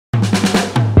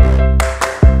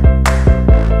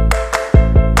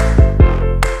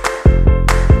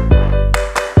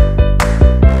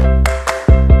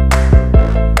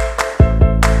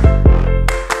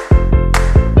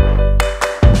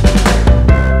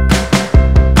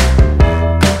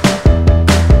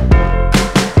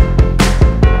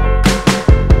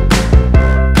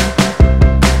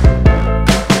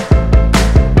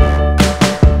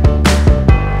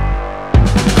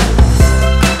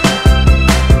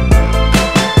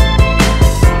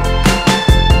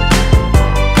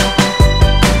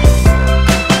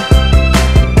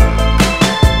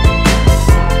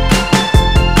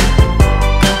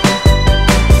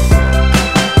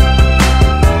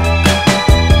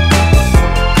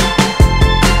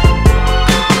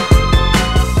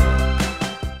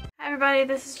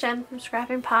everybody, this is Jen from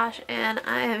Scrapping Posh, and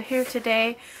I am here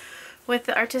today with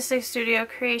the Artistic Studio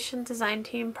Creation Design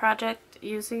Team project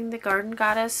using the Garden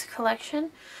Goddess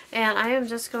collection, and I am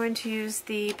just going to use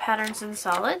the patterns in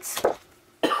solids.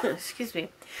 Excuse me.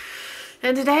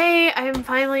 And today I am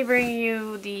finally bringing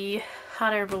you the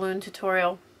hot air balloon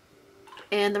tutorial,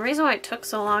 and the reason why it took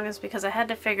so long is because I had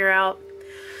to figure out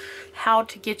how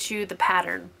to get you the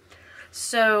pattern.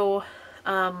 So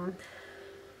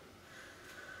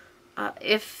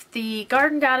if the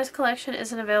Garden Goddess collection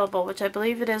isn't available, which I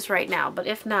believe it is right now, but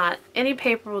if not, any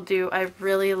paper will do. I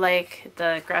really like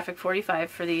the Graphic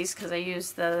 45 for these because I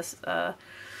use this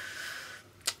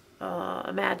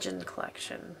Imagine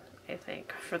collection, I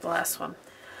think, for the last one.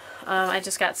 I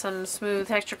just got some smooth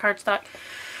texture cardstock,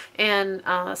 and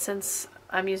since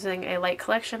I'm using a light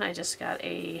collection, I just got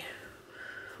a,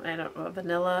 I don't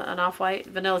know, an off-white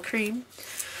vanilla cream.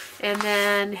 And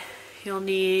then you'll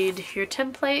need your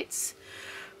templates,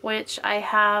 which I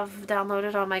have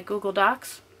downloaded on my Google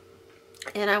Docs,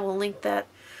 and I will link that.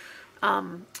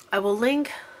 I will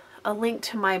link a link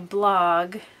to my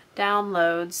blog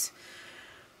downloads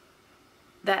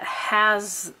that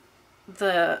has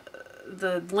the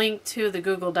link to the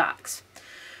Google Docs.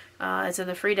 It's in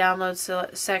the free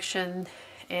downloads section,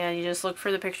 and you just look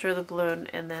for the picture of the balloon,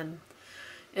 and then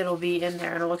it'll be in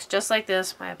there, and it looks just like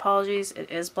this. My apologies,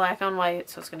 it is black on white,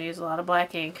 so it's going to use a lot of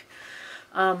black ink.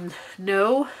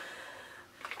 Know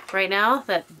right now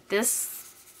that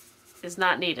this is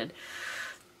not needed.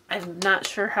 I'm not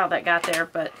sure how that got there,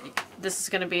 but this is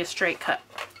going to be a straight cut.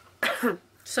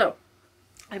 So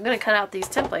I'm going to cut out these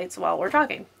templates while we're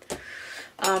talking.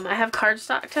 I have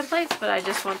cardstock templates, but I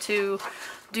just want to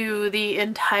do the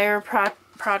entire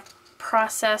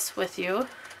process with you,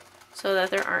 so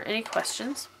that there aren't any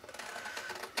questions.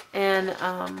 And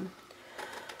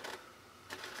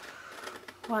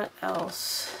what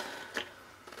else?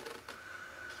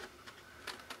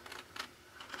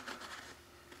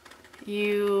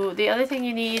 The other thing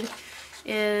you need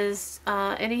is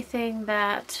anything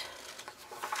that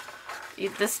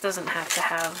this doesn't have to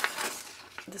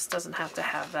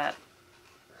have that.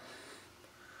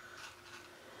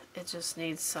 It just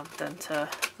needs something to,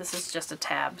 this is just a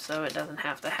tab, so it doesn't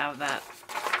have to have that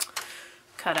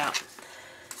cut out.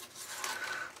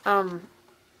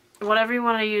 Whatever you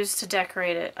want to use to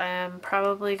decorate it. I am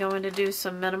probably going to do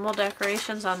some minimal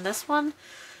decorations on this one,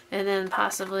 and then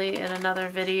possibly in another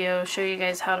video show you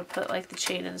guys how to put like the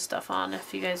chain and stuff on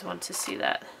if you guys want to see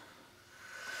that.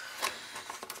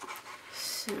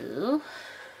 So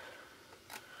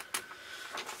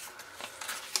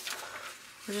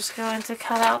we're just going to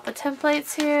cut out the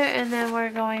templates here, and then we're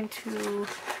going to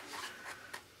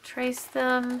trace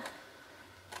them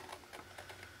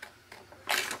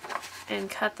and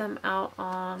cut them out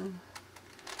on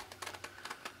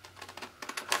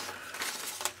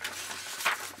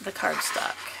the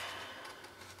cardstock.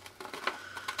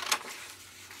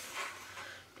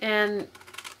 And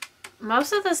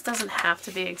most of this doesn't have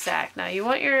to be exact. Now you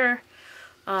want your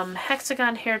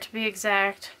hexagon here to be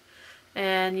exact,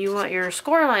 and you want your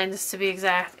score lines to be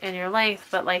exact, and your length,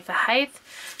 but like the height,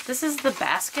 this is the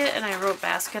basket, and I wrote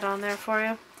basket on there for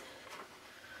you.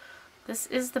 This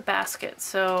is the basket,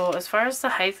 so as far as the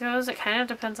height goes, it kind of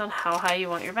depends on how high you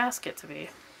want your basket to be.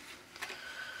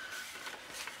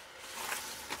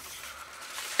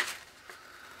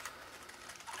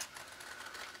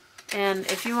 And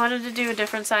if you wanted to do a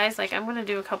different size, like I'm going to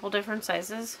do a couple different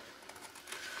sizes,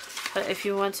 but if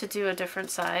you want to do a different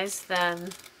size, then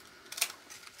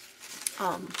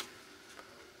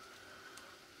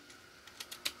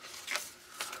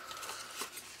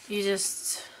you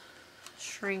just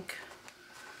shrink,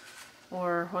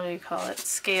 or what do you call it,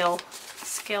 scale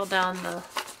down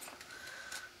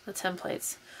the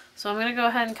templates. So I'm going to go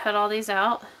ahead and cut all these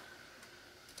out,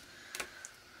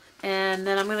 and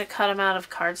then I'm going to cut them out of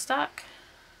cardstock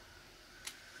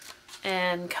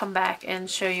and come back and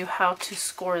show you how to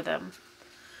score them,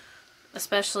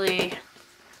 especially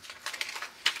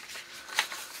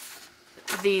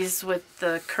these with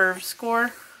the curve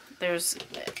score. There's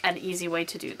an easy way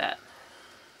to do that.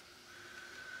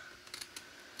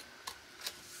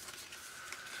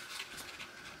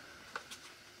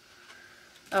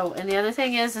 Oh, and the other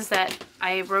thing is that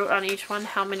I wrote on each one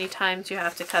how many times you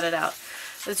have to cut it out.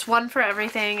 It's one for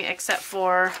everything except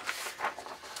for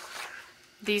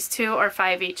these two are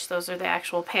 5 each. Those are the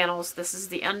actual panels. This is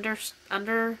the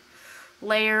under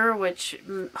layer, which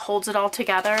holds it all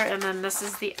together, and then this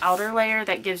is the outer layer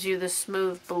that gives you the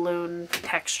smooth balloon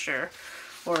texture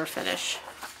or finish.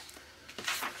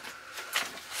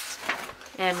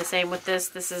 And the same with this.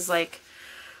 This is like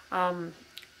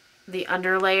the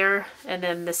under layer, and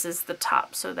then this is the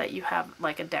top so that you have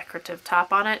like a decorative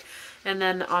top on it. And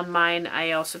then on mine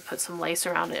I also put some lace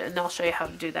around it, and I'll show you how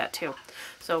to do that too.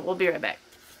 So we'll be right back.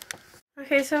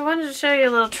 Okay, so I wanted to show you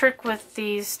a little trick with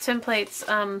these templates.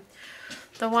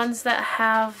 The ones that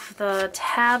have the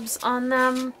tabs on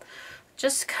them,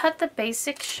 just cut the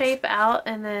basic shape out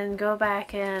and then go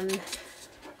back in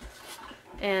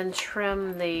and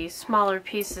trim the smaller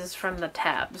pieces from the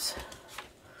tabs.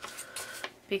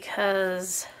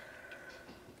 Because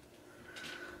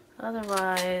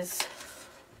otherwise,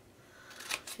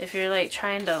 if you're like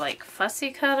trying to like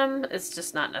fussy cut them, it's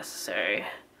just not necessary.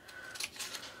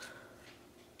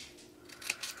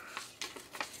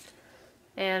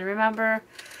 And remember,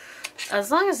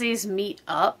 as long as these meet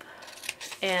up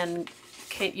and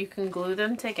you can glue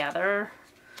them together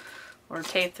or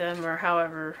tape them or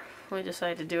however we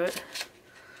decide to do it,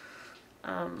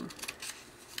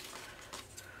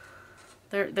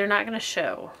 they're not going to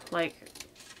show. Like,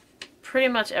 pretty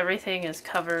much everything is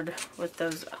covered with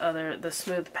those the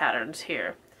smooth patterns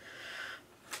here.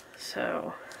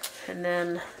 So, and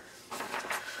then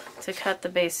to cut the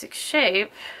basic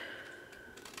shape,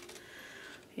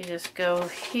 you just go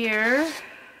here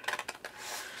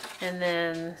and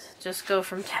then just go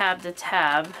from tab to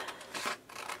tab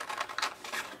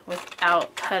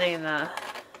without cutting the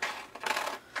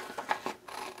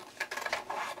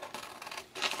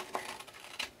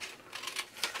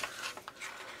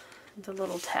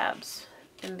little tabs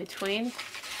in between,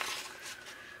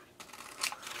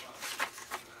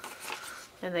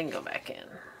 and then go back in.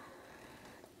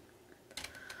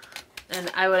 And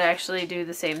I would actually do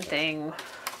the same thing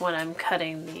when I'm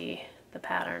cutting the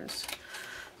patterns.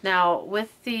 Now with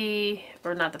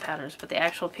or not the patterns, but the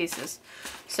actual pieces.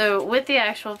 So with the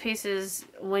actual pieces,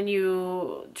 when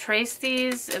you trace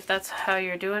these, if that's how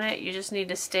you're doing it, you just need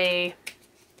to stay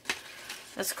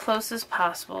as close as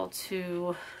possible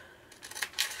to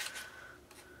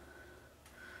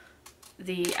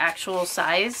the actual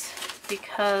size,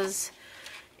 because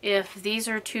if these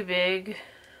are too big,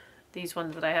 these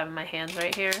ones that I have in my hands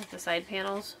right here, the side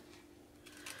panels,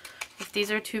 if these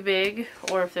are too big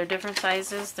or if they're different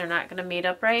sizes, they're not going to meet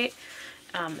up right.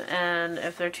 And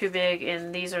if they're too big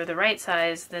and these are the right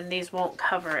size, then these won't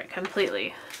cover it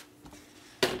completely.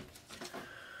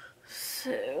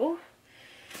 So,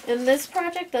 and this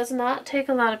project does not take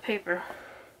a lot of paper.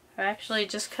 I actually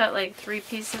just cut like 3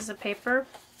 pieces of paper.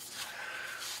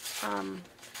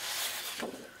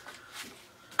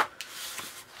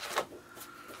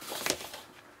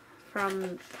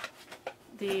 From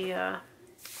the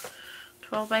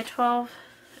 12 by 12,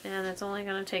 and it's only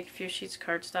going to take a few sheets of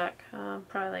cardstock,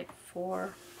 probably like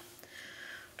 4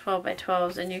 12 by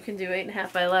 12s, and you can do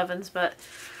 8.5 by 11s, but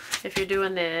if you're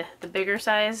doing the bigger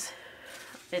size,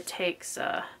 it takes,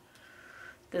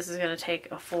 this is going to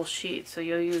take a full sheet, so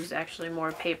you'll use actually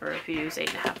more paper if you use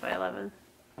 8.5 by 11.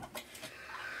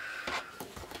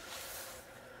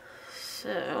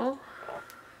 So,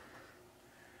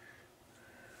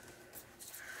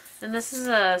 and this is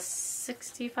a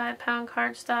 65-pound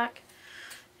cardstock,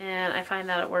 and I find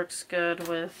that it works good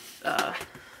with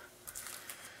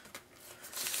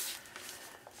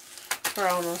for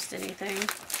almost anything.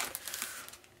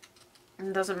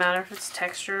 It doesn't matter if it's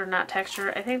texture or not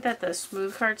texture. I think that the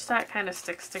smooth cardstock kind of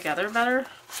sticks together better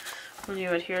when you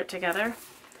adhere it together.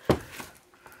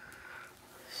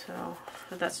 So,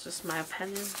 but that's just my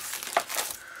opinion.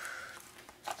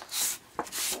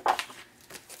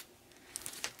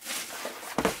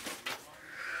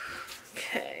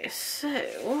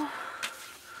 So,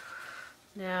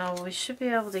 now we should be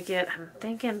able to get, I'm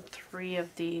thinking 3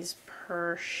 of these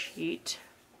per sheet.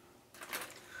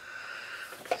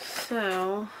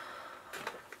 So,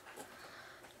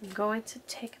 I'm going to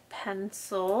take a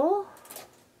pencil,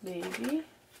 maybe,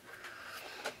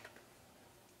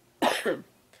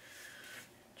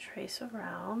 trace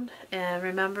around, and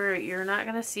remember, you're not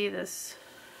going to see this.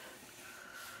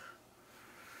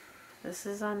 This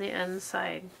is on the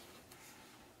inside.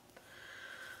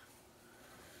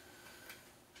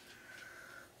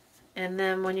 And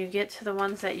then when you get to the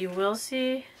ones that you will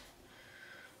see,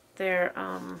 they're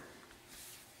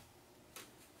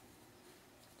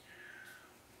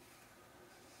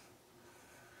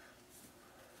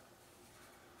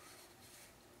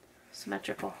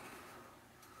symmetrical.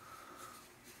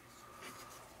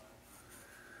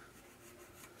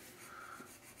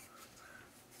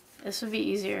 This would be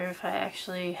easier if I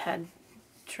actually had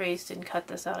traced and cut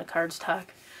this out of cardstock,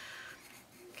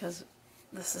 because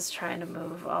this is trying to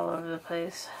move all over the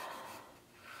place.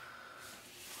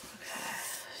 Okay,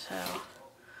 so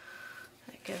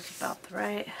that gives about the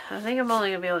right. I think I'm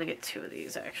only going to be able to get 2 of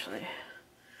these actually.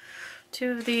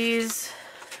 2 of these,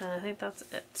 and I think that's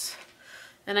it.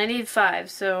 And I need 5,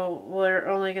 so we're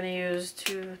only going to use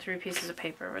 3 pieces of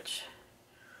paper, which,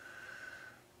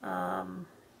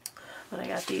 but I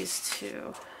got these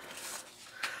 2.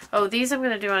 Oh, these I'm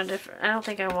going to do on a different, I don't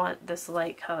think I want this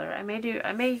light color. I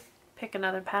may pick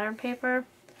another pattern paper,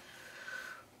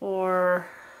 or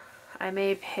I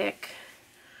may pick,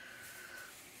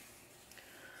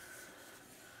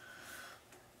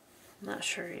 I'm not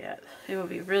sure yet. It would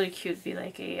be really cute to be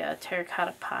like a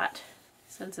terracotta pot,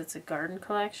 since it's a garden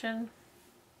collection.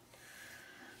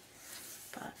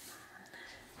 But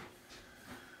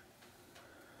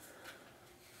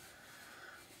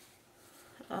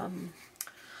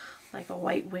like a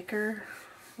white wicker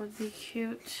would be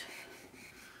cute.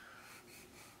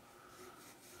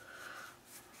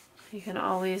 You can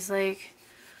always like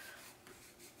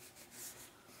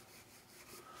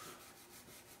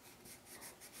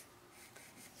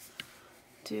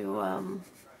do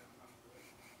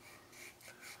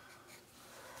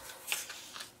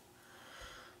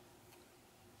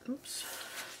oops.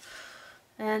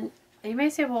 And you may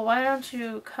say, well, why don't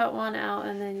you cut one out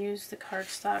and then use the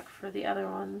cardstock for the other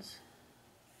ones?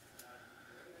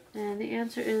 And the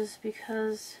answer is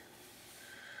because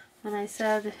when I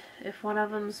said if one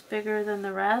of them's bigger than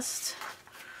the rest,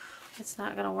 it's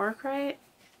not going to work right.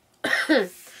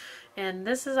 And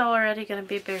this is already going to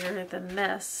be bigger than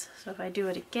this, so if I do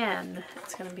it again,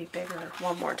 it's going to be bigger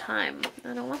one more time.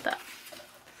 I don't want that.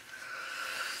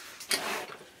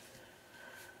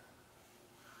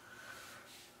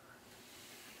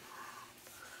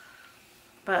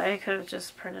 But I could have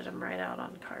just printed them right out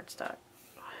on cardstock.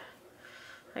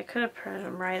 I could have printed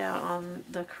them right out on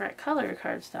the correct color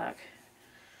cardstock.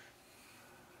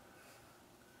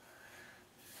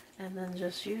 And then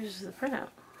just use the printout.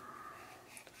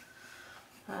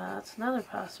 That's another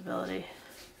possibility.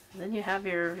 And then you have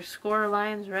your score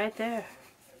lines right there.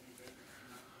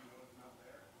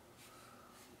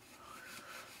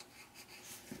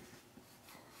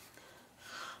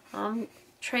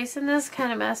 Tracing this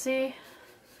kind of messy,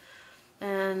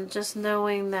 and just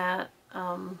knowing that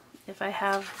if I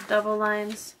have double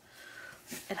lines,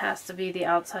 it has to be the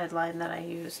outside line that I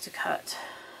use to cut.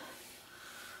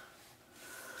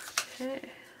 Okay.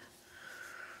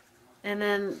 And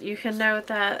then you can note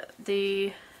that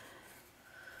the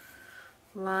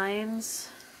lines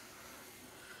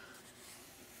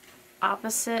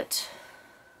opposite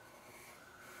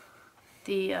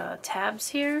the tabs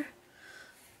here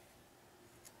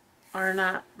are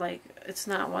not like, it's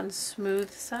not one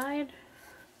smooth side.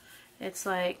 It's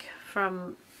like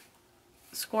from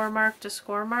score mark to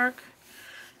score mark,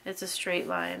 it's a straight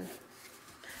line.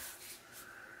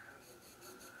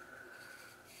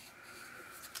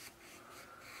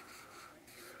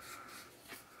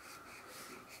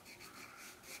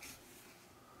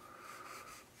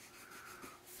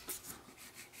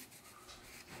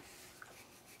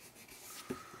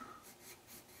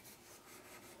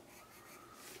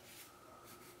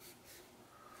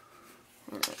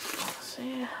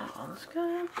 See, that one's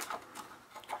good.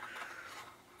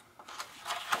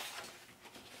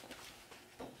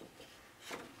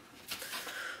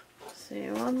 Let's see,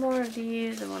 one more of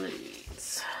these and one of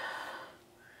these.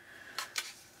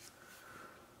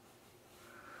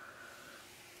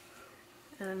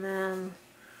 And then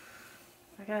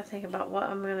I gotta think about what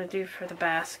I'm gonna do for the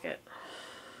basket.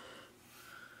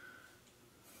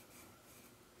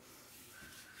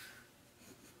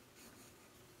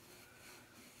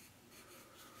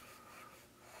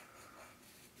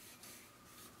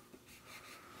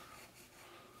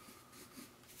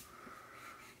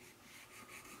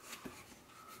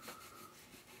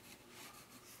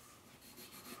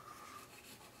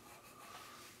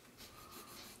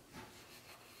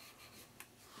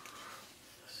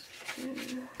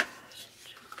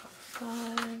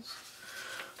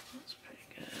 That's pretty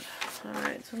good.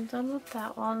 Alright, so I'm done with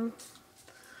that one.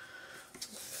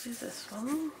 Let's do this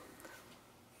one.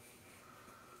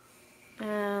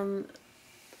 And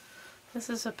this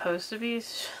is supposed to be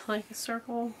like a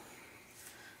circle,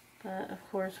 but of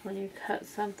course when you cut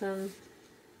something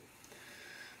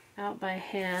out by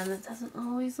hand, it doesn't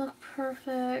always look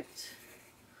perfect.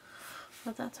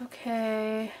 But that's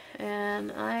okay,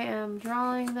 and I am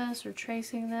drawing this or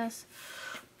tracing this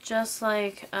just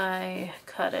like I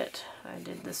cut it. I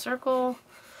did the circle,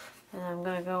 and I'm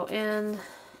going to go in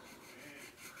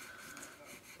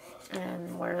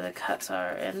and where the cuts are.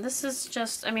 And this is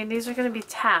just, I mean, these are going to be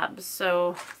tabs,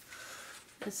 so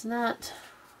it's not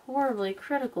horribly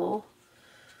critical,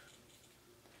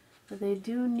 but they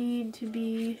do need to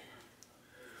be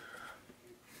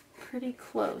pretty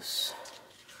close.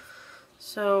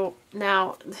 So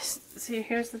now, see,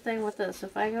 here's the thing with this.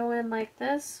 If I go in like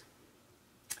this,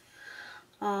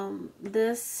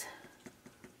 this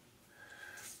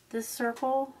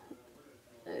circle,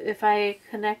 if I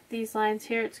connect these lines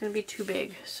here, it's going to be too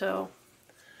big. So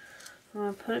I'm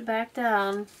going to put it back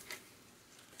down.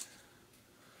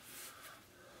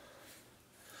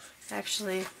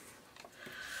 Actually,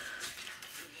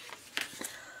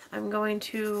 I'm going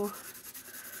to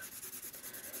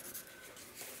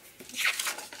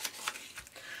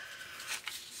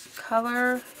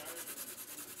color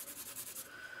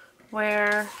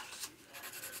where,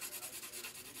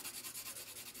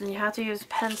 and you have to use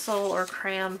pencil or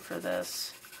crayon for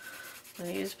this. When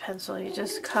you use pencil, you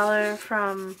just color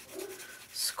from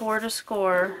score to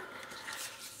score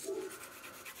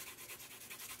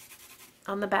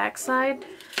on the back side.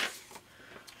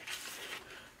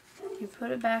 You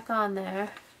put it back on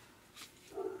there.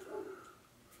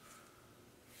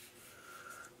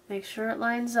 Make sure it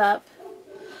lines up.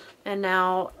 And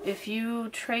now, if you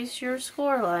trace your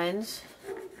score lines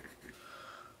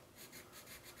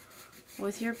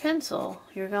with your pencil,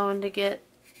 you're going to get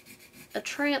a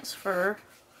transfer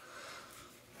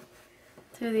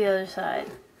to the other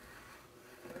side.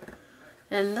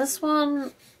 And this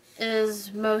one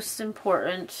is most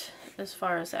important as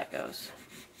far as that goes.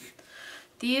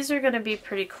 These are going to be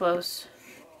pretty close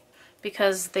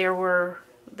because they were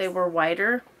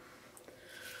wider.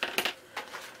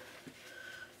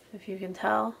 If you can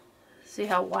tell, see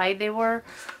how wide they were,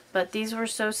 but these were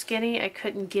so skinny I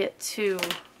couldn't get to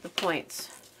the points.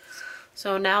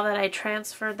 So now that I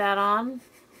transferred that on,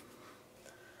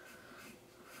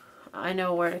 I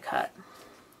know where to cut.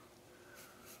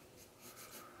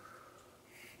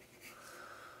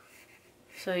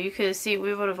 So you could see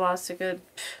we would have lost a good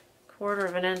quarter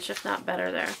of an inch, if not better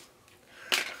there.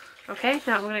 Okay,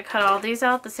 now I'm going to cut all these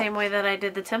out the same way that I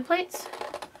did the templates,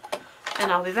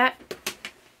 and I'll be back.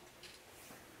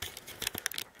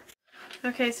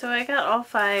 Okay, so I got all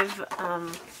 5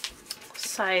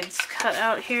 sides cut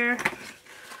out here.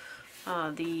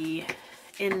 The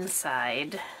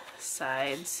inside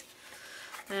sides.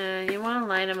 And you want to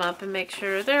line them up and make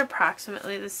sure they're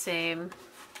approximately the same.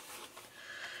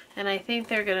 And I think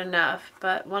they're good enough.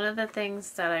 But one of the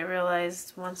things that I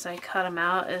realized once I cut them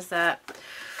out is that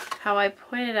how I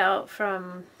pointed out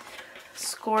from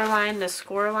score line to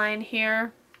score line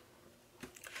here,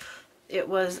 it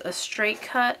was a straight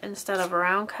cut instead of a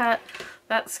round cut.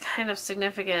 That's kind of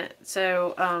significant.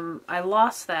 So I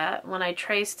lost that when I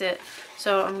traced it.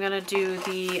 So I'm gonna do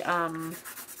the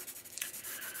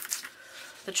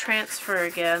transfer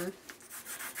again.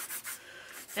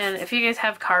 And if you guys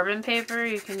have carbon paper,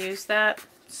 you can use that.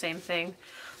 Same thing.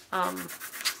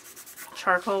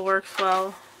 Charcoal works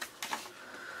well.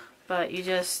 But you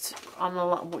just,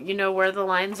 you know where the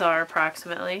lines are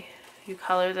approximately. You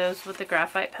color those with the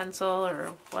graphite pencil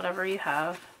or whatever you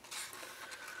have.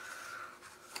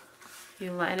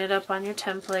 You line it up on your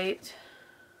template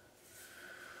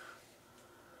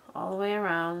all the way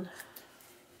around,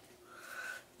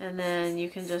 and then you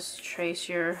can just trace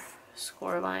your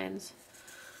score lines.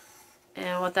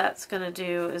 And what that's going to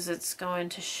do is it's going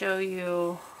to show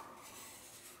you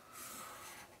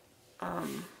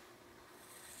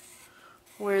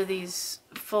where these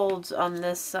folds on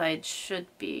this side should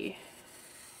be.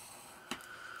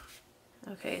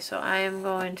 Okay, so I am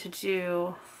going to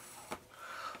do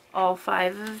all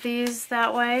 5 of these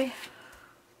that way.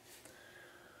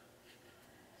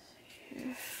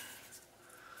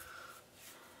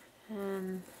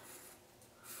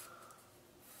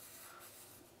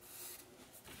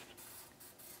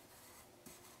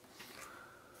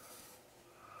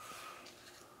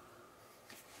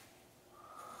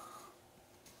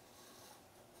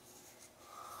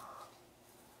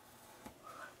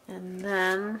 And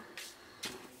then,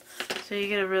 so you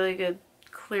get a really good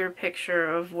clear picture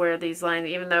of where these lines,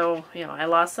 even though, you know, I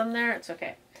lost them there, it's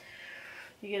okay.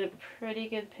 You get a pretty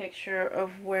good picture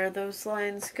of where those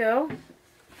lines go.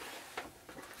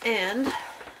 And, let's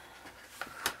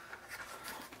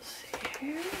see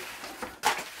here,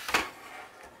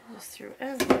 just threw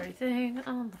everything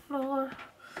on the floor.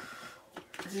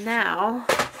 Now,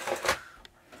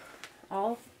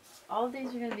 all of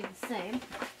these are going to be the same.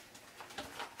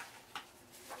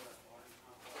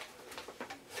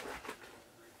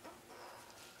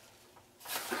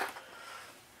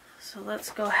 So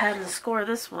let's go ahead and score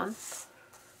this one.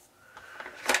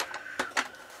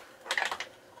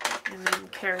 And then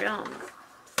carry on.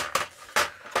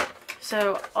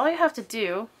 So all you have to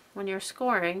do when you're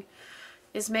scoring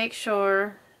is make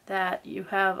sure that you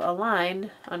have a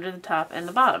line under the top and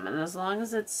the bottom. And as long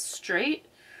as it's straight,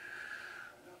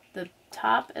 the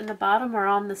top and the bottom are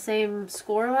on the same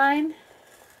score line,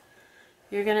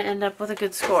 you're going to end up with a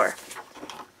good score.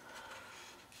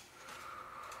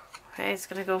 Okay, it's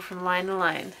going to go from line to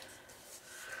line.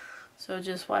 So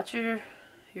just watch your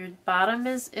bottom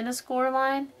is in a score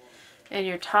line and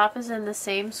your top is in the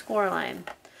same score line.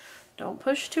 Don't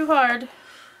push too hard.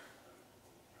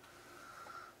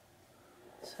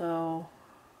 So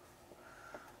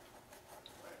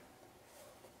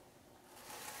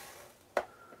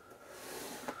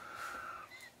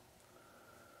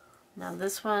now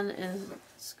this one is,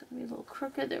 it's going to be a little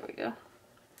crooked. There we go.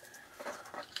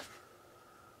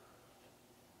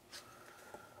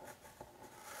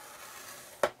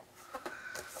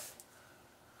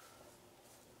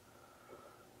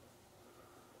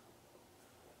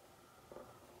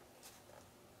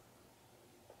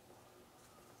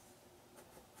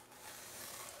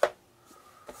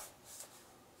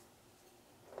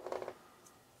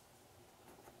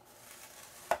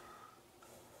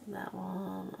 That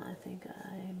one, I think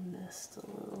I missed a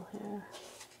little here.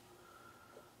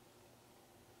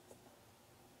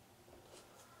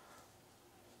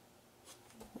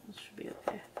 That should be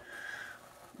okay.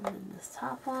 And then this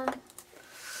top one.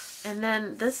 And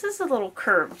then this is a little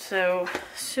curved, so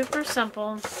super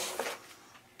simple.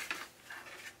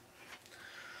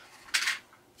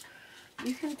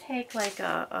 You can take like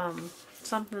a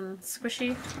something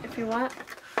squishy if you want.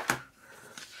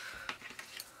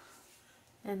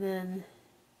 And then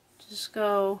just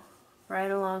go right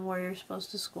along where you're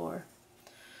supposed to score.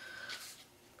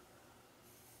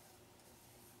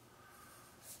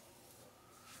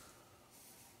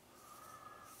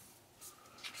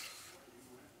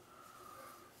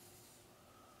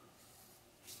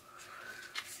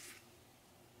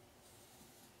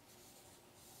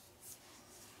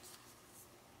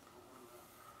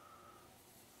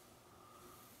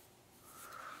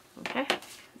 Okay,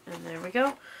 and there we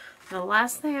go. The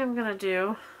last thing I'm going to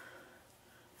do,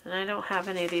 and I don't have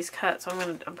any of these cut, so I'm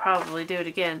going to probably do it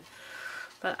again,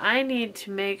 but I need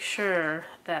to make sure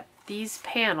that these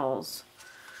panels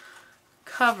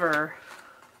cover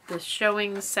the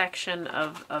showing section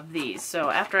of these. So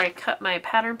after I cut my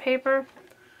pattern paper,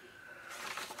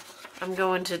 I'm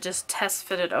going to just test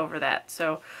fit it over that.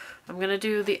 So I'm going to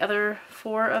do the other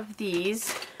 4 of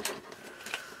these,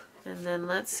 and then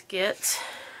let's get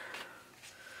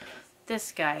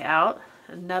this guy out.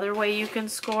 Another way you can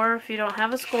score if you don't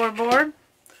have a scoreboard,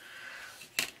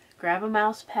 grab a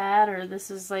mouse pad, or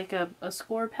this is like a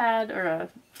score pad, or a,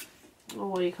 oh,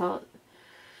 what do you call it,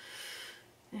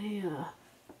 a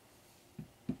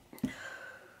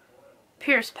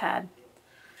pierce pad,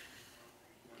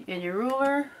 and your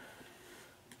ruler,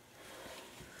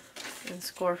 and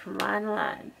score from line to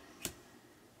line.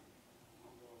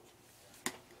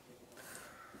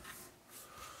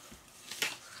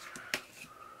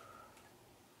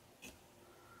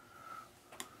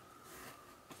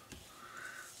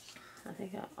 I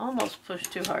think I almost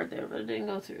pushed too hard there, but it didn't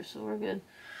go through, so we're good.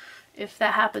 If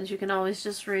that happens, you can always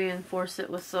just reinforce it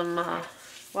with some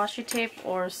washi tape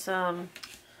or some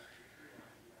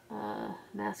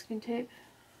masking tape.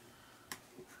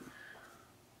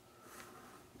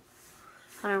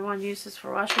 101 uses for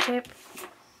washi tape.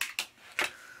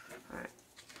 Alright.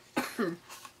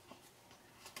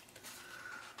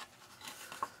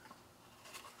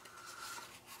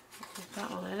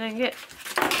 That one I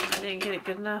didn't get it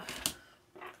good enough.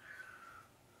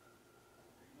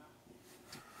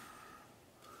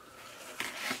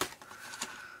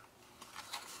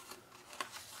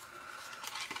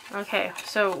 Okay,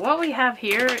 so what we have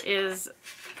here is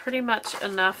pretty much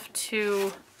enough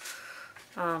to,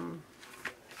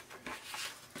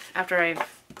 after I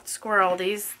score all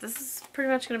these, this is pretty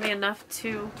much going to be enough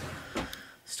to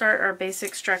start our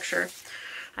basic structure.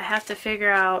 I have to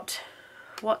figure out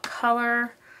what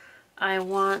color I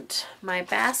want my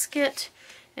basket,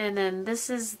 and then this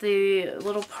is the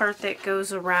little part that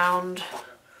goes around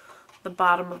the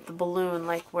bottom of the balloon,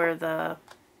 like where the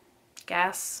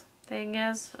gas thing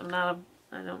is. I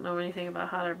don't know anything about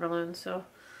hot air balloons, so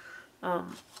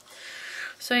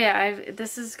so yeah,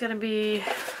 this is gonna be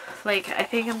like, I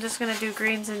think I'm just gonna do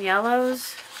greens and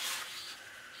yellows.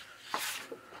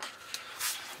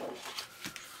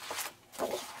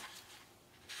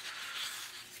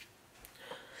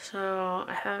 So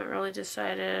I haven't really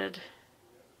decided.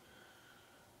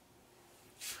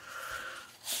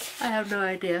 I have no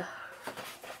idea.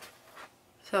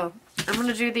 So I'm going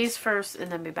to do these first and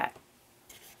then be back.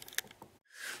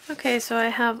 Okay, so I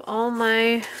have all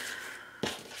my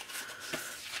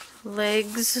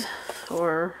legs,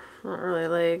 or not really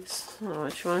legs, I don't know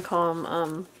what you want to call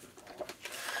them,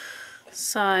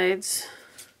 sides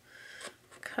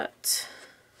cut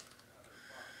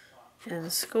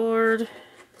and scored.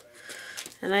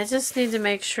 And I just need to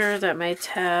make sure that my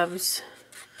tabs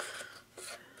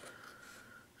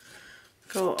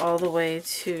go all the way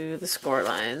to the score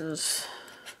lines.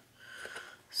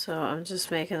 So I'm just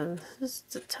making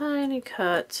just a tiny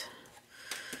cut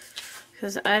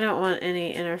because I don't want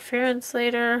any interference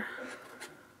later.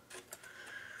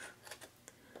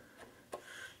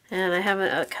 And I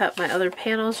haven't cut my other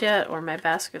panels yet or my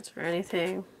baskets or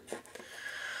anything.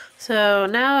 So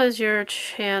now is your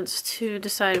chance to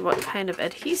decide what kind of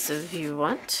adhesive you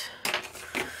want.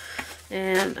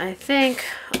 And I think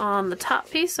on the top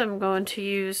piece I'm going to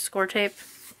use score tape,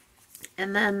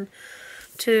 and then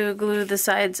to glue the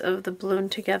sides of the balloon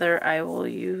together I will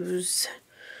use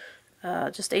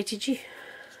just ATG.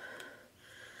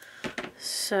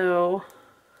 So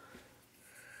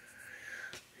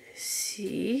let's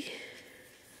see.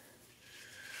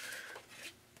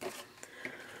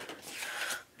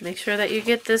 Make sure that you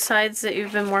get the sides that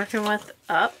you've been working with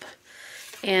up.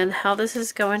 And how this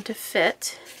is going to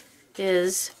fit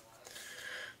is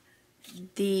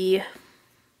the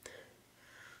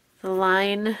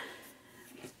line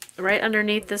right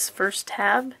underneath this first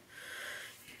tab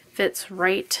fits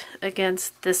right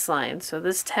against this line. So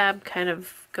this tab kind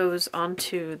of goes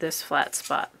onto this flat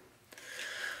spot.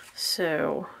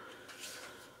 So,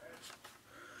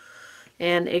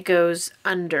 and it goes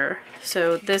under.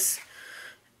 So this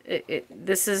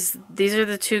these are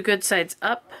the two good sides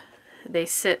up. They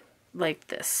sit like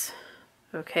this.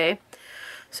 Okay,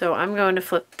 so I'm going to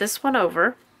flip this one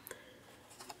over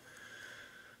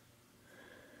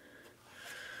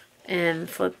and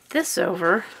flip this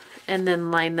over and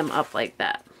then line them up like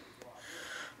that.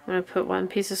 I'm going to put one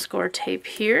piece of score tape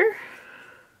here.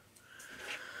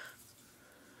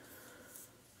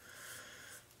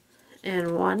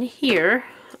 And one here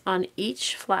on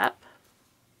each flap.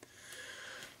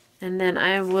 And then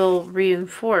I will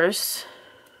reinforce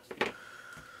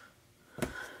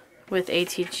with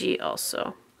ATG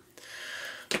also.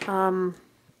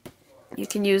 You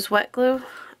can use wet glue.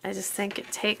 I just think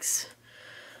it takes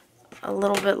a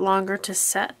little bit longer to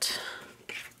set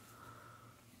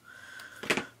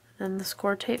than the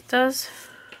score tape does.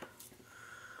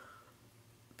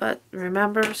 But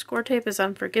remember, score tape is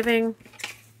unforgiving.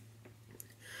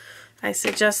 I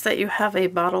suggest that you have a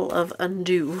bottle of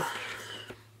Undo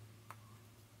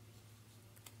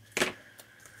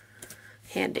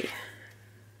handy.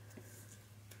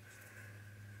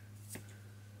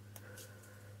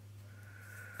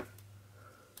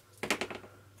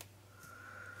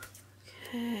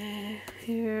 Okay,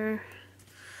 here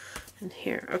and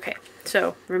here. Okay,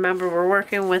 so remember we're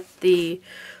working with the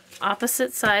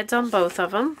opposite sides on both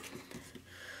of them,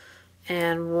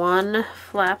 and one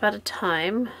flap at a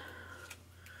time.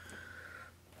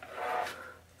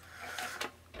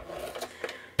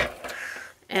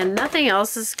 And nothing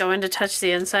else is going to touch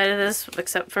the inside of this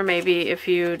except for maybe if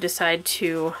you decide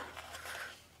to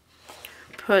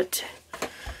put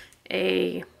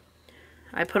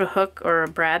I put a hook or a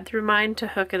brad through mine to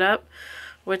hook it up,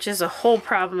 which is a whole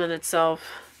problem in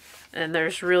itself, and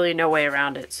there's really no way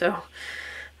around it. So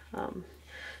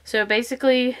so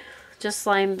basically just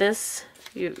line this,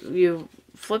 you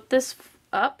flip this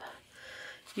up,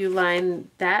 you line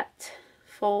that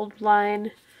fold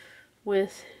line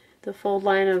with the fold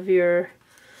line of your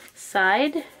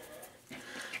side,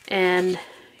 and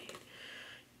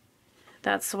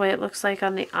that's the way it looks like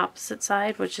on the opposite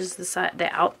side, which is the side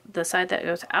the side that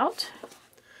goes out.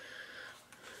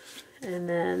 And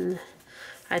then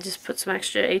I just put some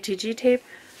extra ATG tape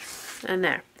in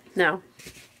there. Now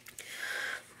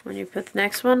when you put the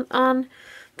next one on,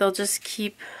 they'll just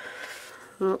keep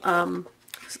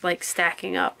like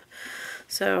stacking up.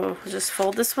 So just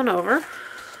fold this one over.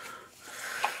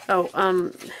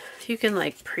 Oh, you can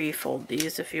like pre-fold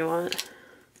these if you want.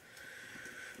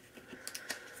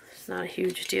 It's not a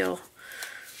huge deal.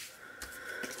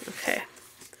 Okay.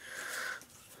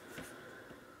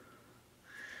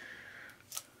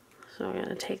 So I'm going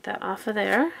to take that off of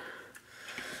there.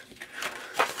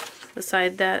 The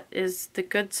side that is the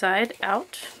good side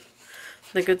out.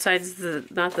 The good side is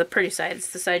not the pretty side,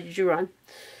 it's the side you drew on.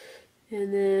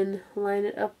 And then line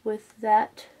it up with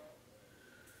that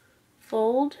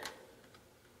fold.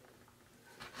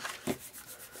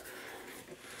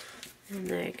 And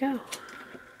there you go.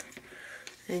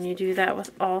 And you do that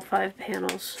with all 5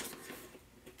 panels.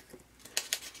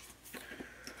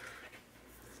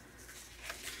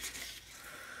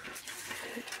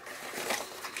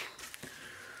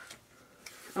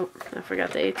 Oh, I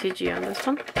forgot the ATG on this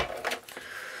one.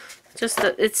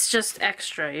 It's just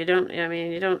extra. You don't, I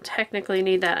mean, you don't technically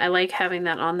need that. I like having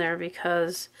that on there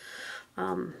because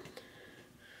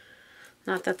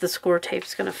Not that the score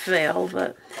tape's gonna fail,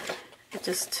 but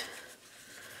it's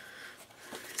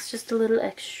just a little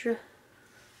extra.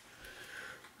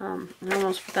 I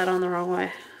almost put that on the wrong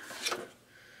way.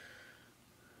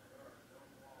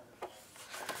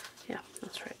 Yeah,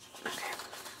 that's right. Okay.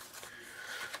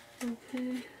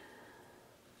 Okay.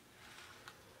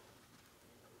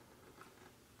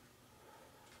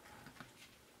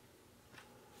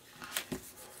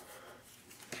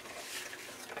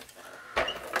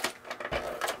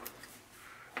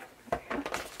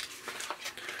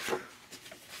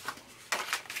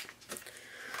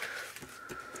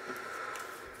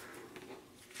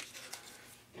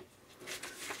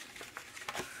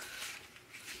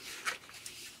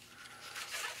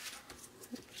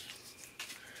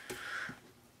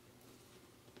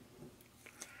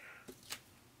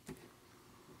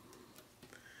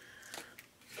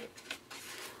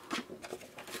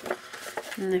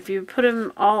 And if you put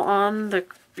them all on the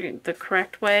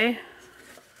correct way,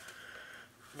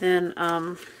 then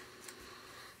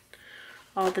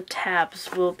all the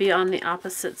tabs will be on the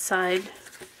opposite side.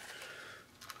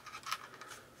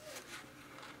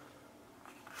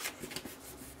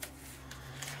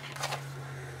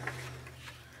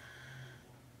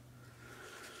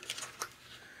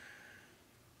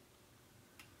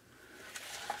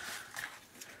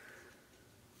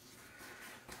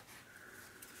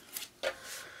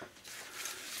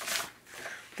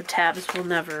 The tabs will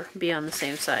never be on the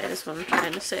same side, is what I'm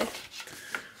trying to say.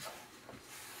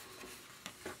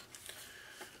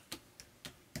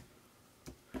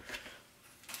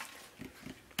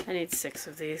 I need 6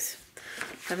 of these.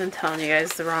 I've been telling you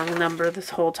guys the wrong number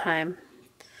this whole time.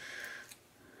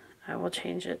 I will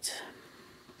change it.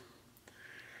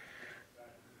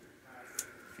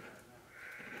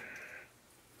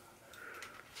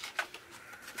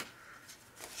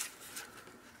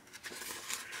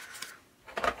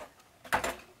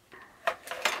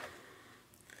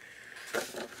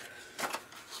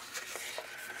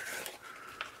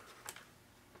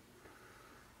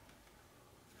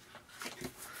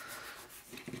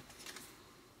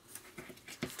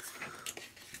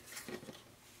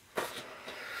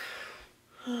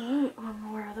 Alright, one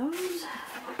more of those.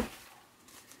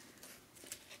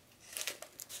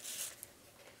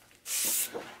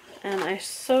 And I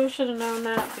so should have known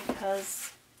that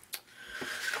because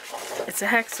it's a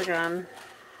hexagon.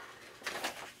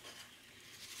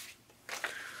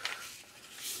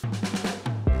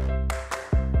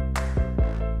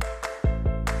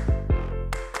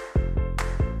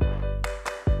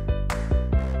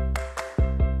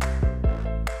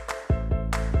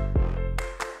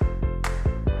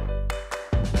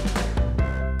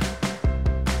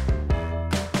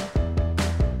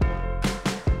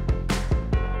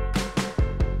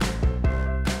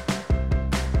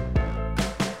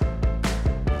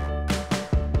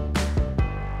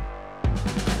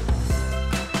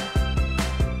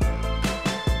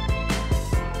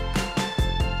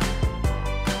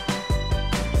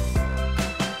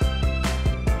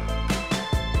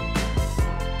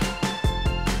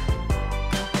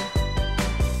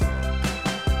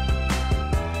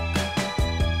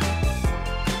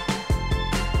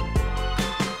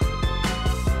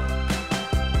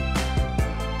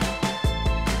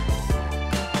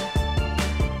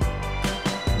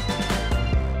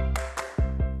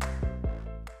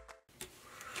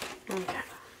 Okay.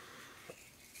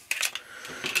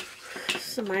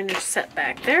 So mine are set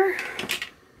back there.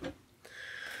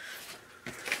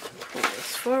 Pull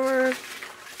this forward.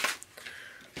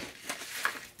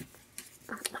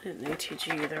 I didn't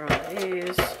ATG either one of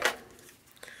these.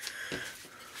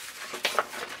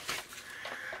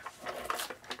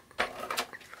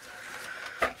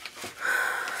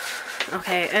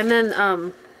 Okay, and then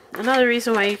another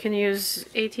reason why you can use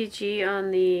ATG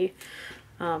on the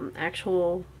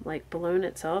actual like balloon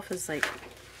itself is like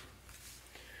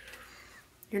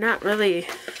you're not really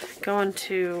going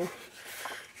to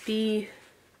be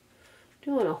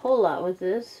doing a whole lot with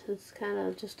this. It's kind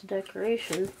of just a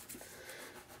decoration,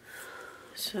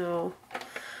 so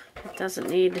it doesn't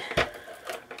need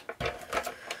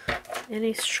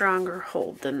any stronger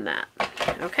hold than that.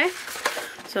 Okay,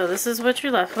 so this is what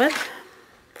you're left with.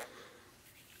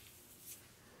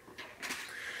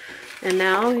 And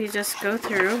now you just go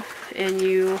through and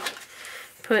you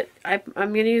put, I'm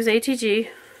going to use ATG.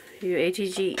 You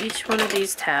ATG each one of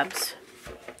these tabs.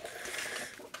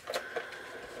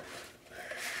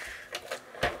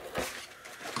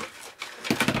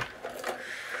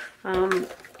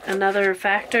 Another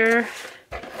factor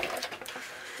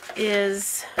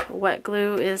is wet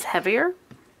glue is heavier,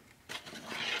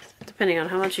 depending on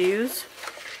how much you use.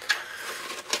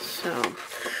 So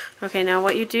Okay, now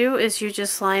what you do is you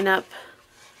just line up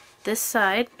this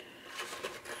side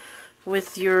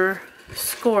with your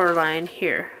score line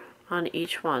here on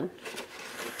each one.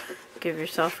 Give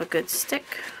yourself a good stick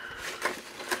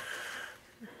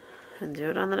and do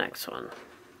it on the next one.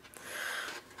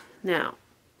 Now,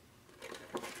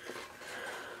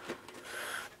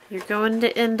 you're going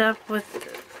to end up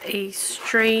with a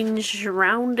strange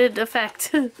rounded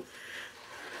effect.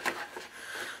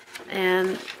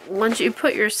 And once you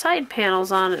put your side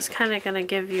panels on, it's kind of going to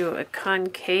give you a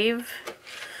concave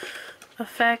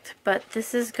effect, but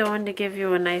this is going to give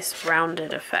you a nice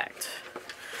rounded effect.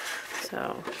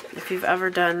 So if you've ever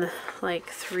done like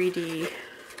 3D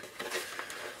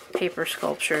paper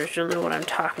sculptures, you'll know what I'm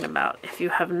talking about. If you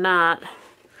have not,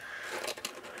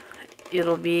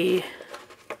 it'll be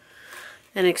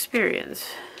an experience,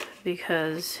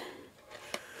 because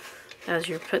as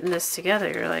you're putting this together,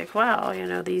 you're like, wow, you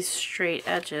know, these straight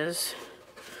edges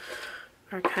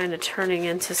are kind of turning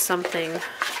into something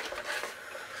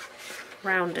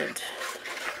rounded.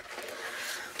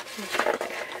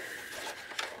 Okay.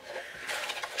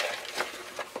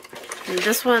 And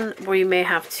this one we may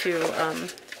have to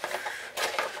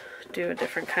do a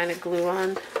different kind of glue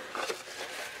on,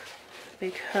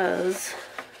 because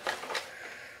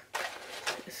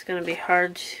it's going to be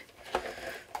hard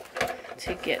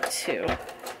to get to.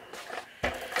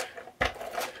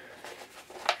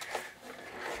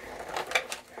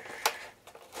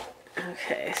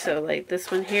 Okay, so like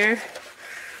this one here,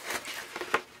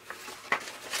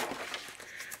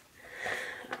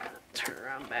 turn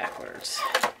around backwards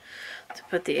to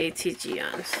put the ATG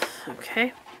on.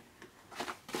 Okay.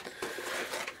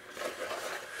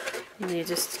 And you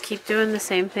just keep doing the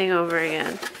same thing over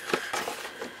again.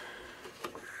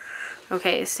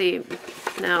 Okay, see,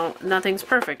 now nothing's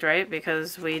perfect, right?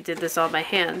 Because we did this all by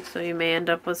hand, so you may end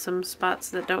up with some spots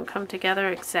that don't come together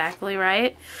exactly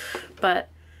right, but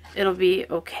it'll be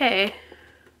okay.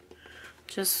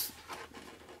 Just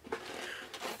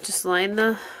line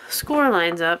the score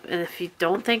lines up, and if you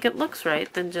don't think it looks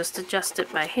right, then just adjust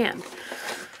it by hand.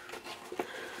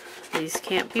 These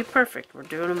can't be perfect. We're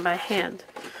doing them by hand.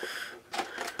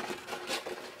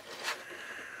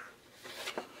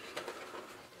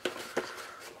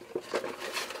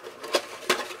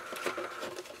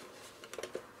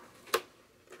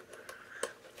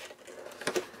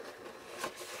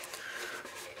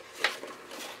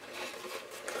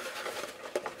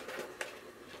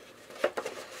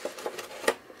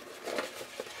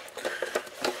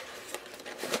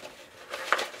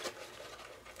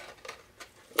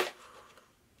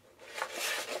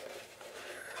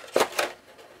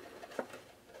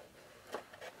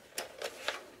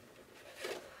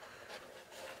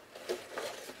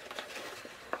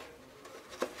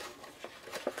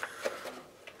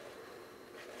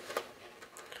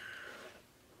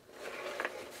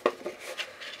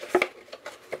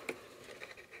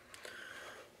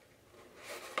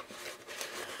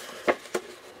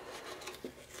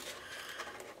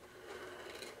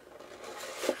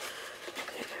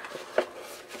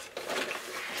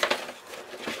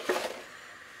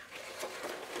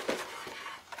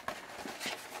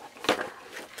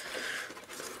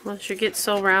 Once you get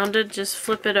so rounded, just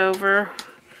flip it over,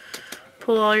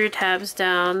 pull all your tabs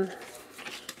down,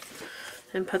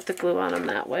 and put the glue on them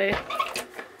that way.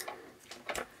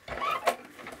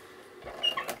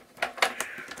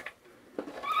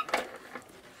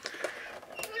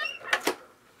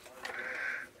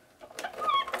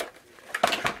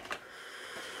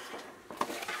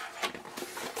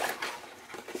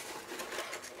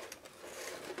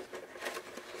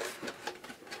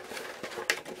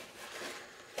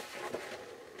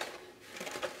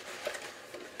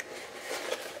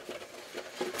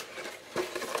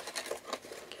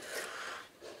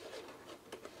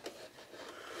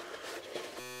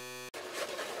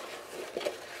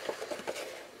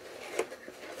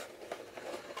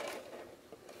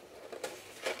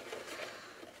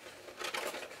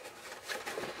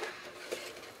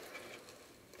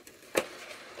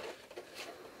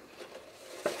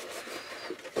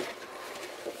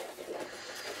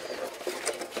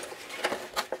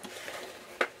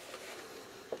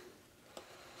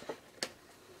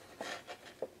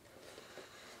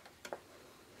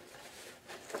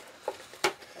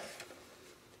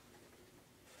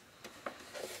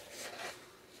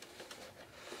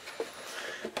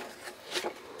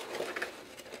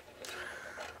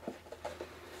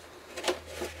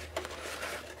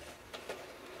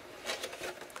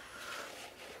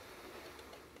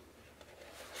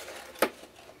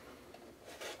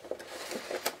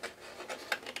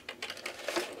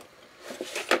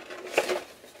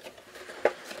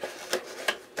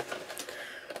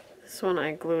 This one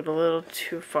I glued a little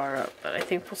too far up, but I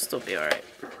think we'll still be alright.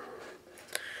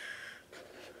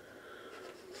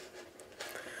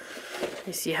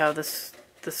 You see how the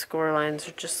score lines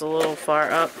are just a little far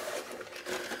up?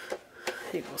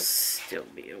 I think we'll still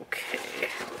be okay.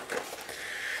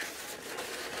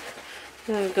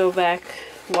 I'm going to go back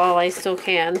while I still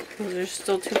can. There's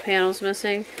still 2 panels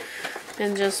missing.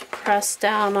 And just press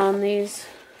down on these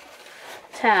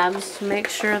tabs to make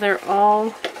sure they're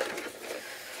all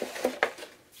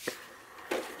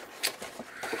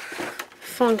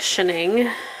functioning.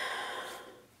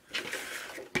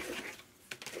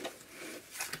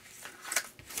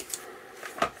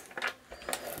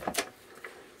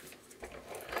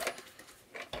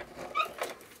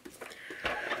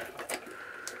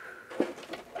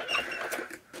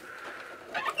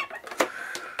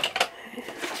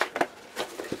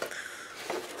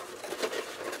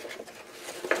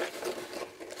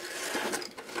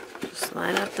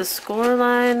 Line up the score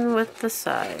line with the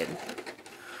side.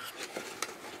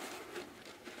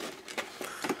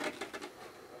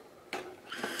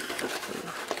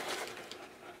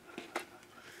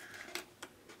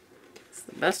 It's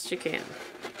the best you can.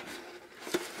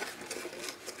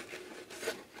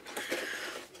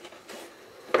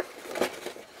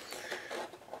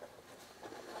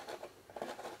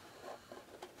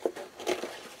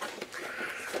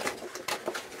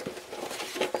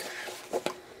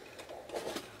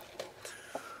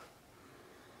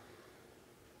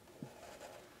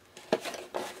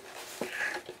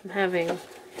 I'm having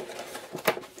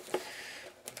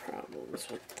problems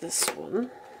with this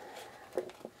one,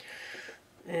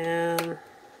 and I'm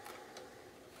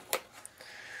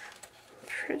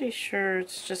pretty sure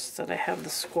it's just that I have the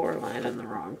score line in the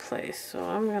wrong place, so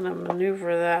I'm going to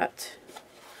maneuver that.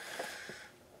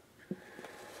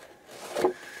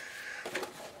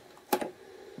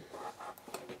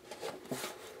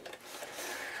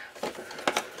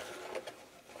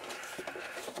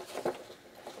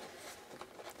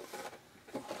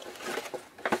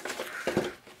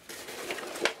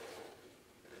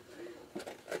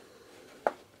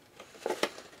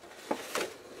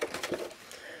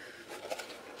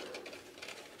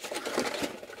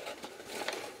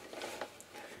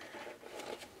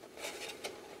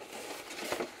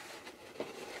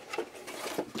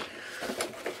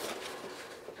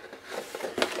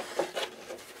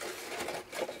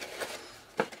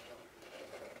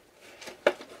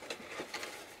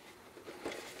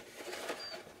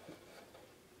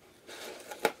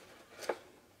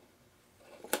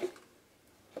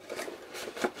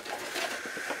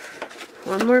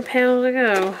 One more panel to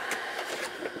go.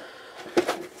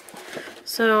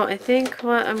 So I think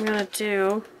what I'm going to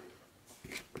do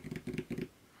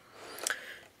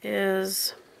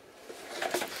is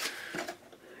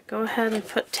go ahead and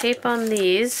put tape on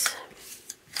these.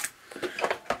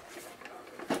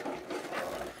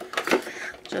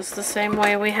 Just the same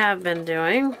way we have been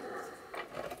doing.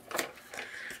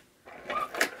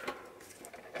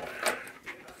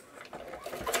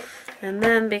 And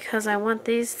then, because I want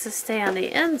these to stay on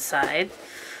the inside,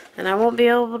 and I won't be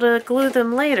able to glue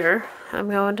them later, I'm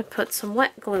going to put some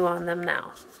wet glue on them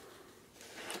now.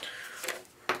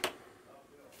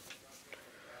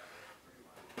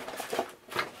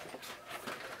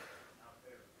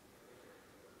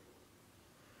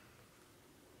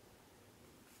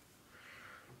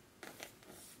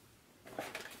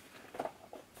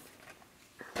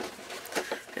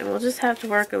 And we'll just have to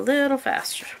work a little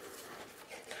faster.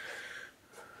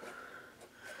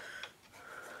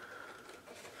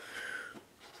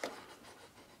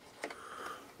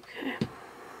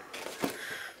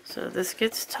 So this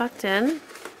gets tucked in.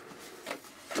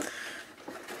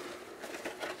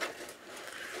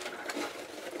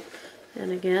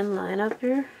 And again, line up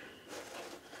your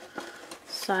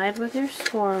side with your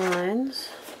score lines.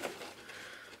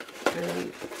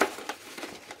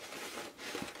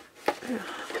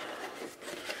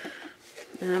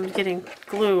 And I'm getting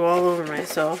glue all over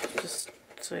myself, just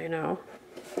so you know.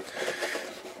 There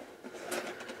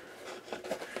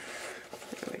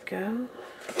we go.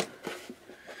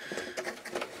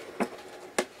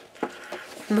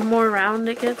 And the more round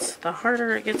it gets, the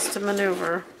harder it gets to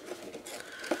maneuver.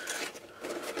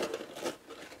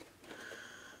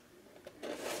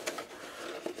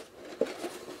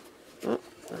 Oh,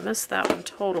 I missed that one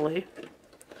totally. There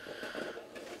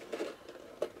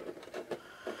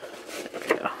we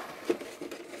go.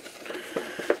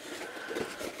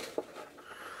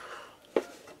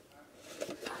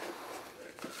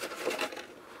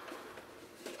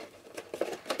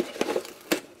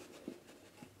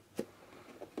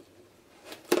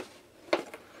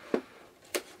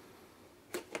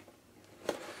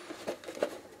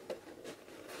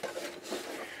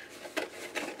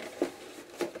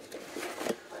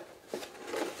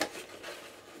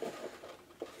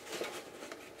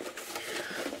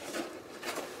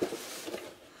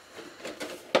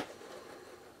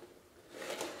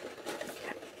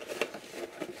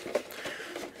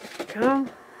 go.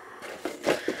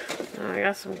 Now I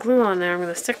got some glue on there. I'm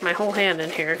going to stick my whole hand in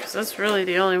here because that's really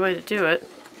the only way to do it.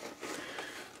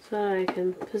 So I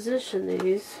can position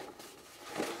these.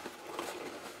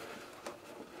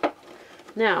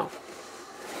 Now,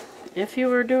 if you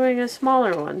were doing a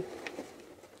smaller one,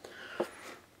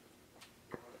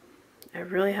 I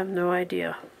really have no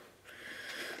idea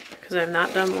because I've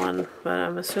not done one, but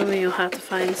I'm assuming you'll have to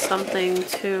find something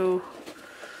to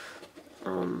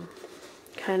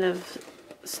kind of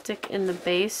stick in the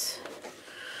base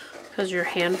because your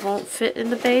hand won't fit in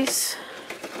the base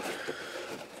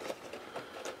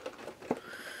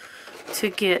to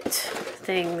get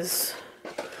things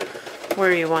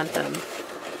where you want them.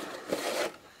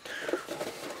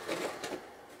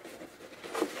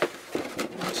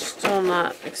 I'm still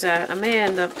not exact. I may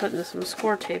end up putting some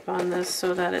score tape on this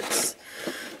so that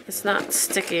it's not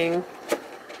sticking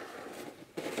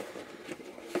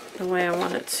the way I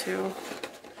want it to.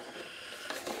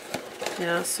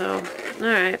 Yeah, so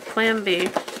alright, plan B.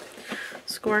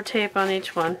 Score tape on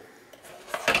each one.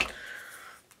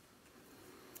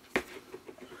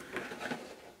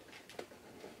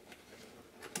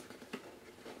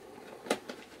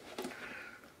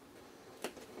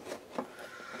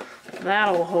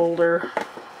 That'll hold her.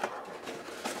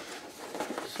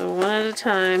 So one at a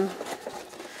time,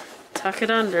 tuck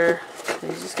it under. You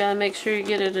just gotta make sure you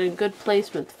get it in a good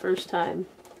placement the first time.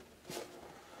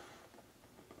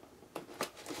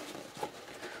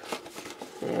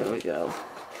 There we go.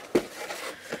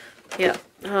 Yep,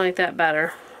 I like that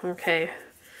better. Okay.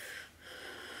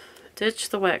 Ditch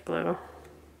the wet glue.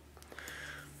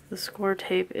 The score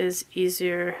tape is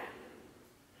easier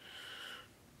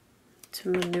to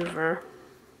maneuver.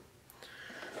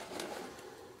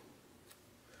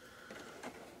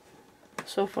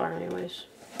 So far, anyways.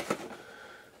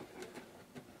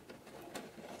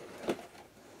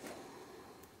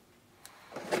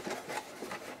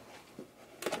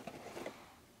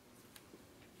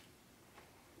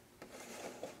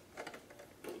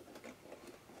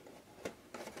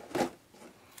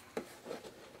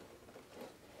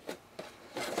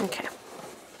 Okay.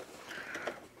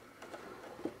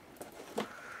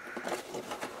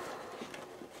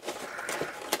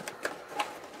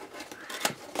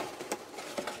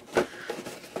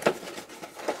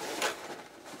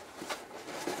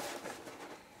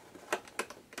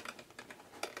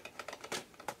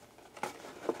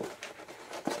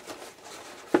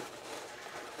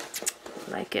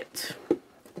 Like it.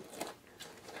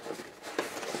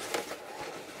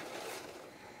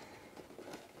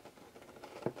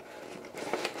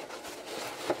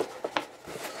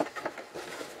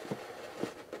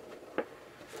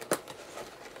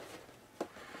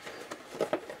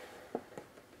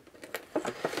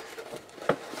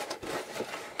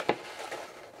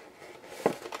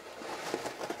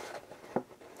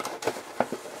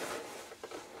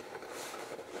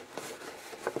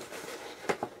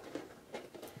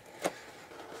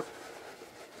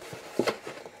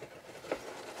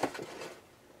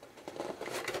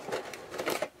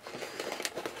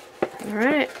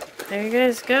 Alright, there you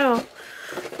guys go.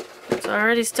 It's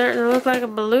already starting to look like a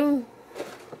balloon.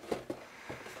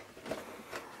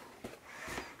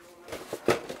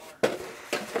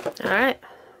 Alright,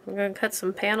 I'm going to cut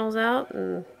some panels out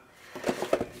and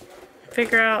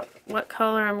figure out what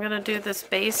color I'm going to do this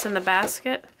base in the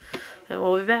basket, and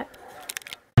we'll be back.